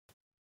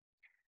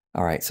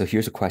All right, so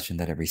here's a question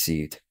that I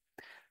received.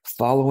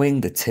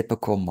 Following the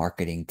typical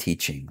marketing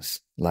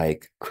teachings,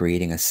 like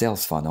creating a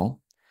sales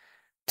funnel,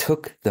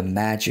 took the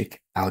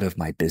magic out of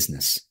my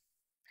business.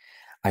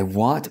 I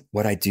want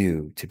what I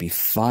do to be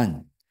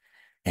fun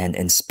and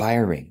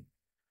inspiring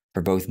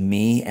for both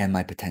me and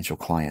my potential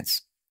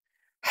clients.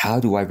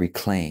 How do I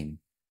reclaim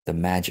the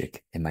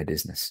magic in my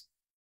business?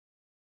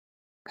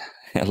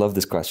 I love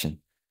this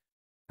question.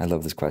 I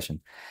love this question.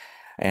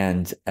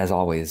 And as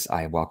always,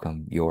 I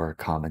welcome your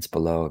comments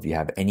below. If you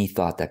have any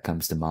thought that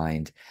comes to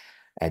mind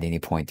at any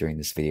point during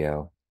this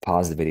video,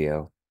 pause the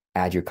video,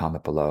 add your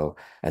comment below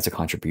as a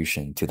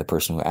contribution to the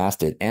person who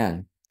asked it,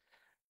 and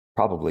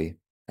probably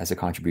as a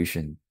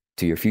contribution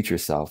to your future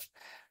self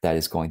that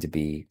is going to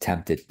be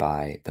tempted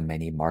by the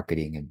many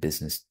marketing and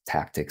business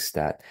tactics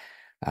that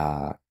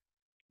uh,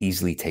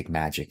 easily take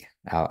magic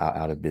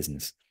out of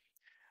business.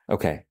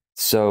 Okay,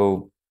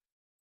 so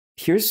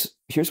here's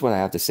what I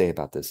have to say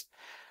about this.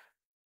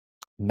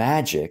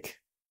 Magic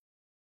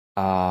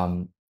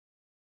um,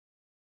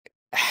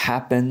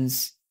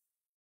 happens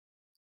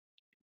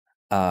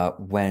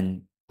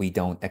when we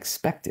don't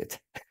expect it.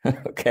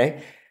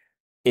 Okay,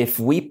 if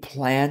we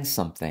plan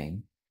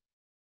something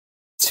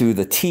to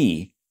the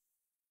T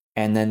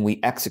and then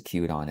we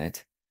execute on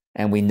it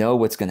and we know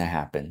what's going to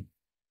happen,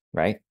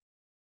 right?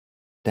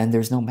 Then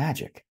there's no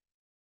magic.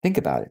 Think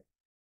about it,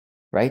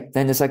 right?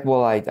 Then it's like,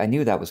 well, I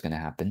knew that was going to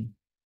happen.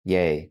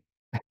 Yay.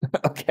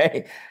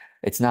 Okay.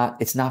 It's not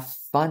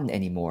fun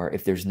anymore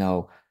if there's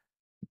no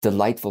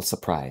delightful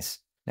surprise.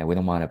 Now we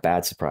don't want a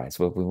bad surprise.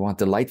 We want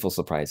delightful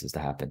surprises to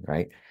happen,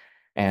 right?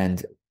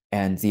 And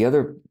and the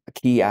other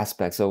key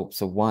aspect, so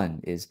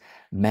one is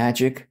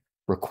magic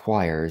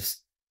requires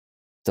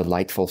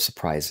delightful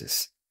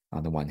surprises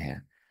on the one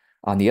hand.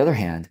 On the other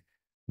hand,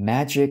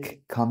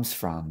 magic comes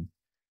from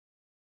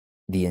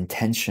the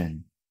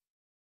intention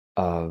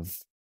of,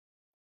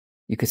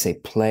 you could say,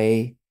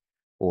 play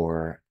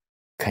or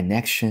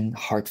connection,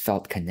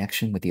 heartfelt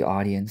connection with the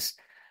audience,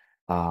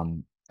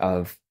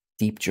 of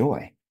deep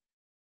joy.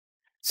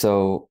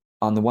 So,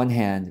 on the one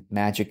hand,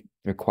 magic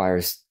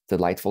requires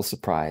delightful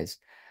surprise.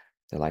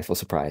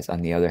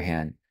 On the other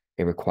hand,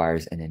 it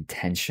requires an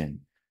intention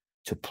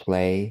to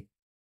play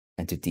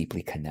and to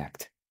deeply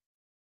connect.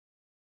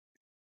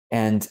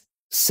 And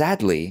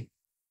sadly,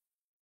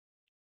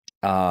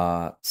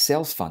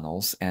 sales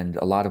funnels and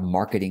a lot of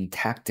marketing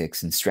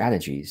tactics and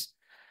strategies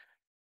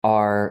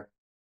are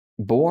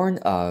born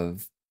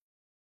of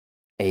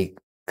a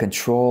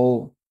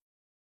control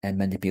and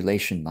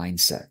manipulation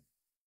mindset.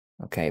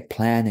 Okay,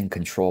 plan and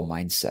control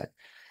mindset.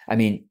 I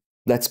mean,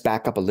 let's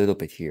back up a little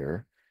bit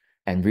here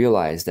and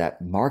realize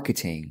that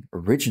marketing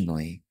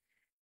originally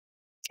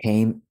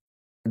came,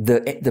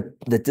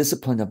 the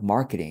discipline of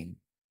marketing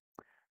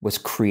was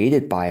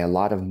created by a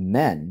lot of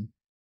men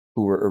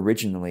who were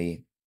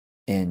originally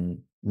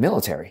in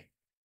military,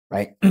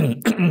 right?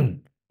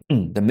 The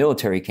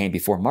military came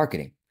before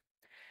marketing.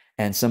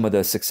 And some of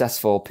the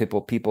successful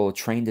people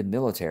trained in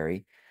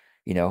military,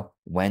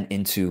 went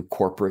into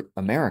corporate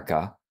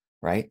America,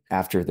 right,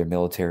 after their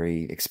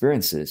military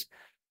experiences.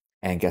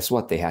 And guess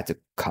what? They had to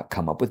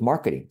come up with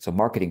marketing. So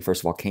marketing,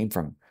 first of all, came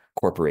from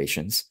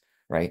corporations,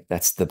 right?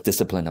 That's the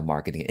discipline of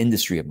marketing,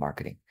 industry of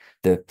marketing.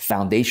 The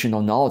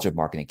foundational knowledge of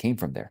marketing came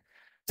from there.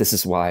 This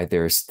is why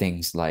there's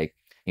things like,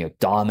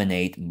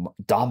 dominate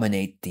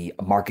the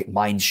market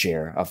mind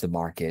share of the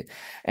market,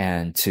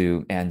 and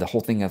the whole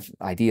thing of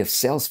idea of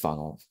sales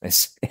funnel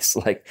is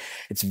like,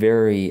 it's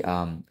very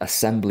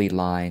assembly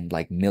line,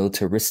 like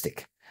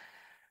militaristic,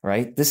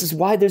 right? This is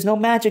why there's no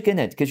magic in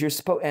it, because you're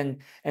supposed,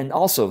 and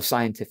also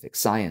scientific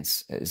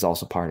science is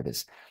also part of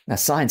this. Now,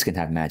 science can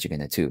have magic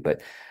in it too,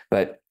 but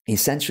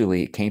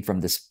essentially it came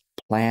from this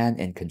plan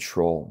and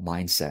control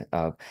mindset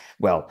of,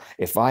 well,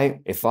 if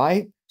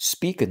I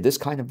speak in this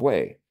kind of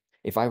way,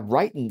 if I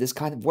write in this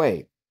kind of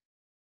way,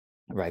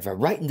 right? If I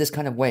write in this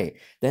kind of way,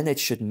 then it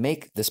should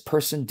make this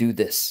person do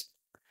this.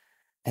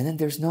 And then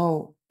there's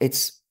no,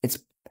 it's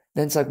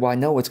then it's like, well, I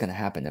know what's going to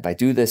happen. If I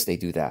do this, they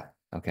do that.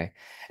 Okay.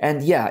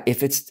 And yeah,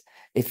 if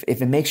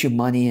it makes you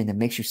money and it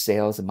makes you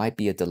sales, it might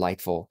be a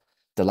delightful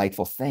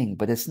thing,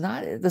 but it's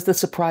not, the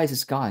surprise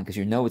is gone because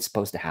you know it's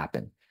supposed to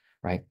happen.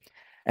 Right.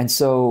 And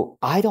so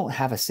I don't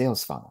have a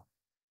sales funnel.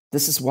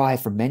 This is why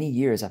for many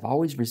years I've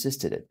always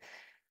resisted it,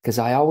 because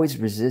I always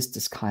resist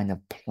this kind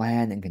of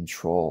plan and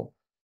control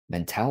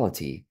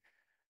mentality,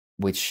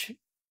 which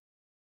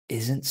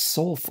isn't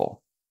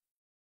soulful.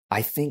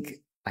 I think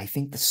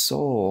the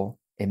soul,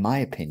 in my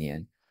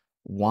opinion,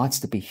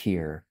 wants to be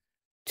here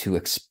to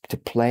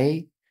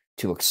play,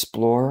 to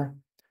explore,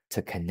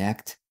 to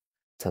connect,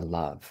 to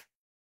love.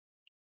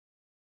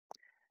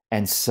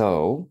 And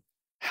so,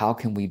 how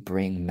can we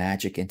bring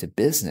magic into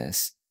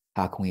business?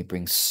 How can we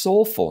bring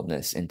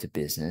soulfulness into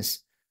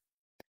business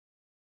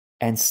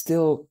and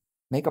still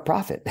make a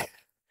profit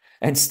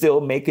and still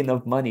make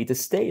enough money to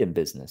stay in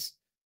business?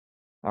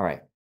 All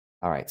right.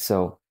 All right.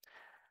 So,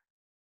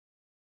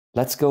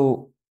 let's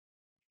go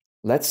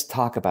let's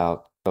talk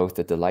about both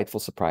the delightful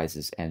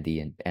surprises and the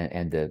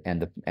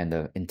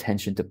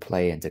intention to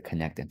play and to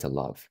connect and to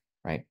love.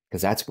 right?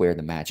 Because that's where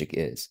the magic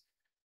is.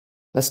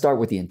 Let's start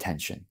with the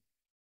intention.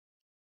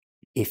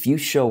 If you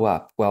show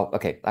up, well,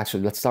 okay,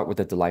 actually, let's start with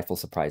the delightful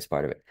surprise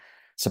part of it.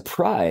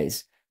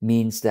 Surprise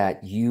means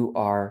that you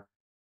are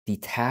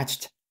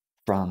detached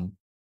from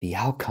the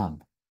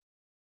outcome.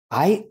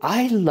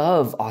 I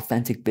love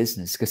authentic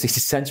business because it's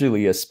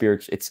essentially a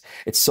spiritual,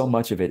 it's so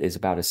much of it is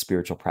about a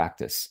spiritual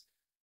practice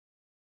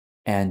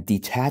and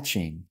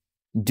detaching,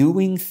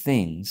 doing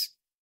things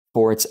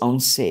for its own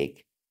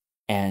sake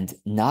and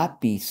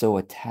not be so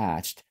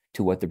attached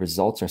to what the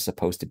results are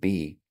supposed to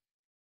be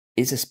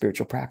is a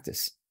spiritual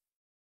practice,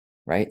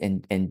 right?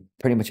 And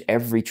pretty much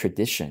every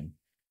tradition,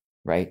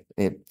 right?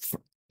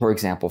 For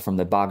example, from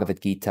the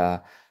Bhagavad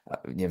Gita,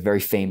 very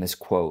famous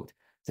quote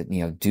that,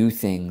 do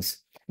things,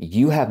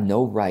 you have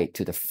no right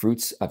to the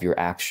fruits of your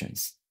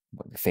actions.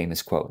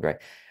 Famous quote, right?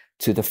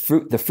 To the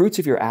fruits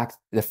of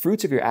the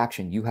fruits of your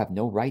action, you have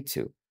no right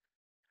to.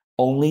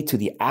 Only to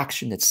the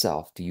action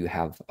itself do you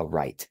have a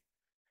right.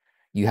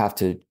 You have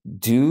to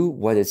do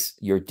what is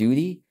your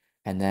duty,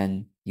 and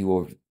then you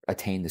will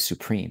attain the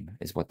supreme,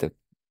 is what the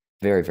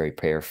very, very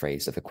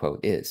paraphrase of the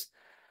quote is.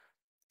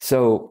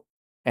 So,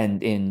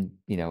 and in,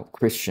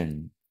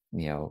 Christian,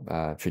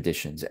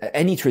 traditions,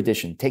 any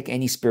tradition, take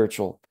any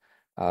spiritual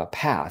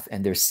path,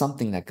 and there's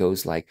something that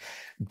goes like,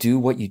 do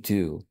what you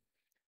do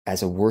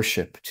as a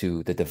worship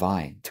to the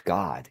divine, to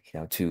God,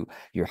 to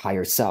your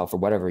higher self, or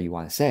whatever you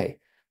want to say.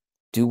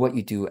 Do what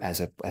you do as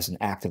an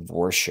act of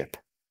worship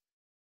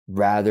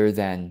rather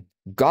than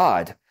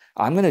God,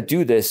 I'm going to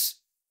do this.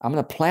 I'm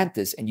going to plant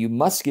this and you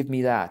must give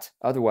me that.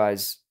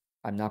 Otherwise,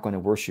 I'm not going to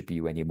worship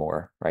you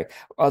anymore, right?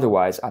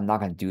 Otherwise, I'm not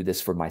going to do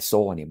this for my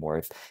soul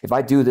anymore. If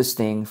I do this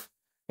thing,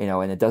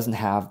 and it doesn't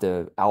have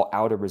the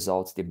outer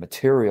results, the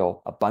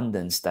material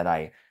abundance that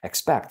I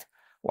expect,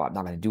 well, I'm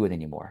not going to do it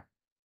anymore.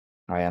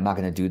 All right, I'm not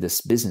going to do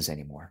this business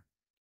anymore.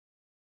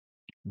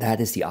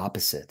 That is the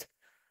opposite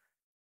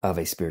of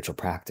a spiritual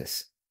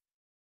practice.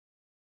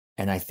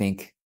 And I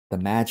think the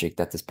magic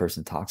that this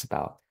person talks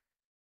about,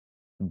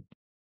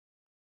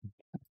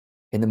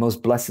 in the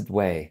most blessed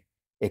way,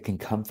 it can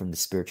come from the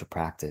spiritual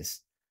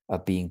practice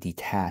of being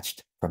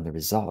detached from the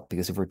result.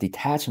 Because if we're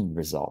detached from the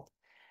result,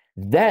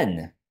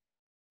 then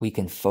we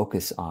can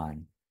focus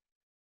on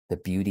the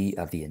beauty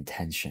of the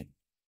intention,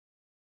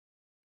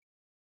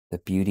 the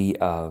beauty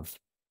of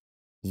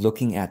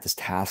looking at this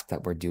task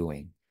that we're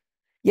doing.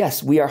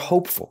 Yes, we are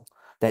hopeful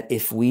that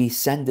if we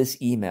send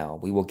this email,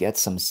 we will get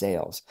some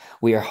sales.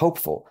 We are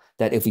hopeful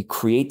that if we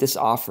create this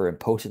offer and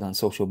post it on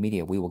social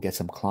media, we will get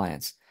some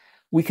clients.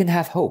 We can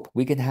have hope.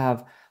 We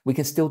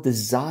can still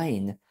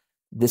design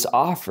this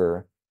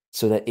offer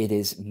so that it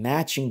is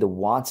matching the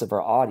wants of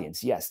our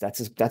audience. Yes,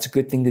 that's a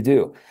good thing to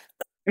do.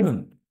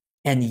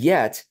 And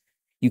yet,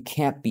 you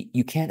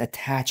can't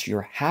attach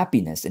your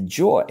happiness and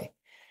joy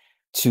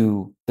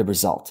to the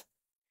result.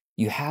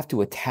 You have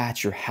to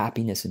attach your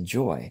happiness and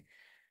joy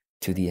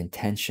to the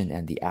intention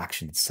and the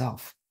action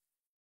itself,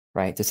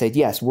 right? To say,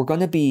 yes, we're going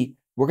to be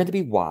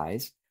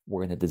wise. We're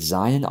going to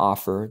design an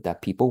offer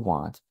that people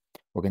want.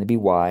 We're going to be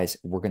wise.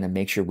 We're going to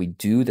make sure we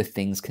do the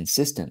things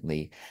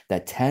consistently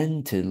that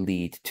tend to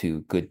lead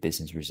to good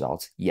business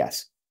results.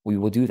 Yes, we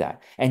will do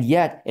that. And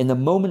yet, in the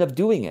moment of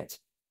doing it,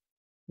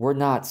 we're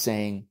not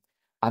saying,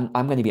 I'm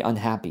going to be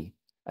unhappy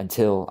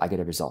until I get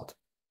a result.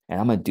 And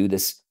I'm going to do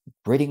this,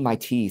 gritting my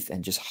teeth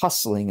and just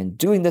hustling and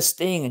doing this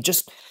thing and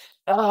just,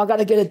 oh, I got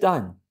to get it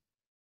done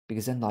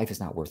because then life is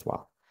not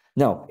worthwhile.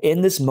 No,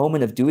 in this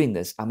moment of doing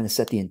this, I'm going to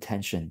set the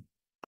intention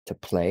to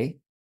play,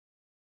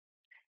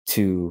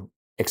 to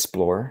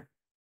explore,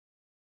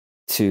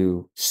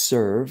 to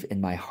serve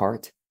in my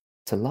heart,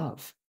 to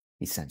love,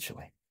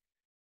 essentially.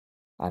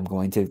 I'm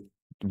going to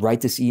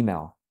write this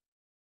email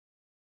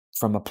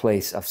from a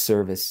place of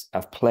service,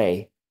 of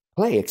play,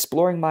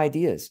 exploring my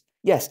ideas.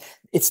 Yes,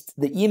 it's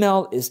the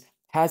email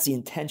has the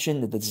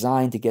intention, the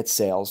design to get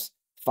sales,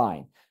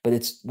 fine. But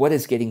it's what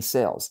is getting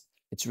sales?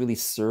 It's really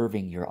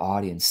serving your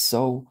audience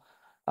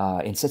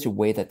in such a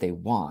way that they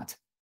want,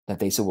 that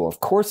they say, well, of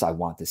course I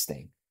want this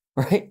thing,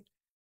 right?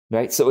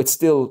 Right. So it's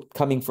still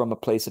coming from a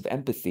place of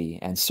empathy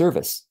and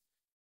service.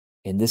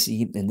 In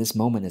this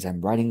moment, as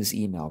I'm writing this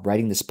email,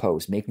 writing this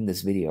post, making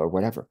this video, or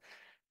whatever,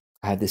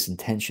 I have this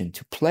intention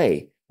to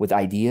play with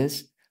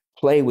ideas,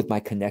 play with my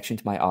connection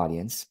to my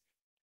audience,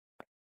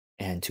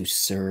 and to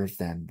serve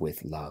them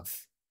with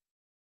love.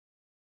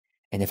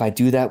 And if I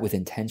do that with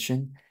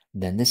intention,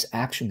 then this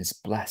action is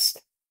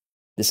blessed.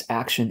 This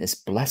action is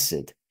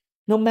blessed,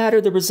 no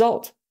matter the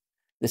result.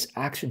 This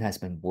action has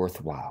been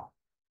worthwhile.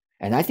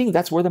 And I think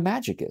that's where the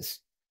magic is,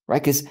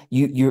 right? Because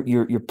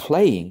you're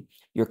playing,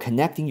 you're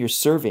connecting, you're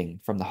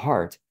serving from the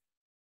heart,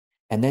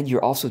 and then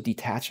you're also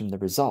detached from the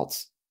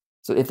results.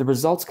 So if the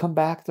results come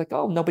back like,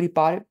 oh, nobody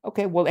bought it,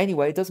 okay, well,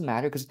 anyway, it doesn't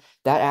matter because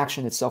that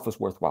action itself was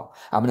worthwhile.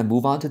 I'm going to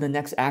move on to the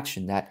next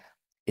action that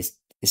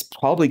is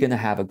probably going to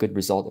have a good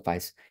result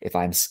if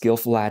I'm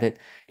skillful at it,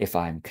 if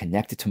I'm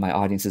connected to my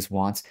audience's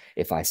wants,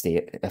 if I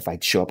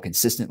show up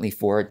consistently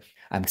for it.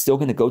 I'm still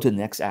going to go to the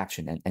next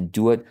action and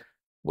do it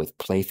with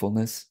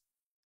playfulness,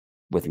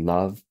 with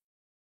love,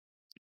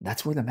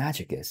 That's where the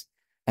magic is.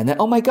 And then,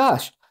 oh my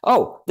gosh,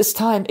 oh, this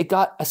time it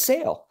got a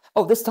sale.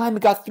 Oh, this time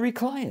it got 3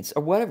 clients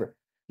or whatever.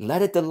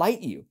 Let it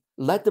delight you.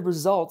 Let the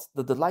results,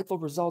 the delightful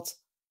results,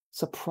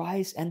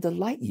 surprise and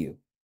delight you.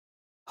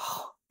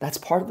 Oh, that's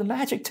part of the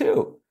magic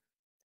too.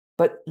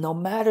 But no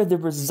matter the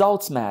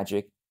results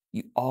magic,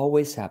 you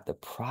always have the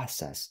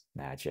process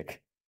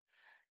magic.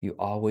 You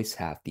always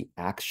have the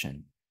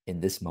action in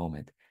this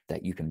moment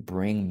that you can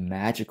bring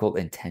magical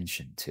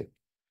intention to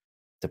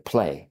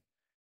play,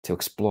 to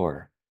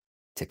explore,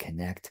 to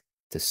connect,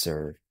 to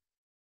serve,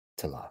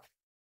 to love.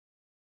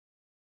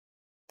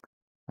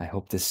 I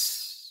hope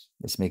this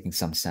is making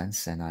some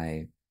sense. And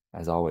I,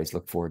 as always,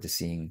 look forward to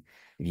seeing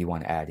if you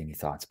want to add any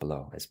thoughts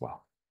below as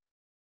well.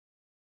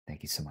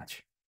 Thank you so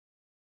much.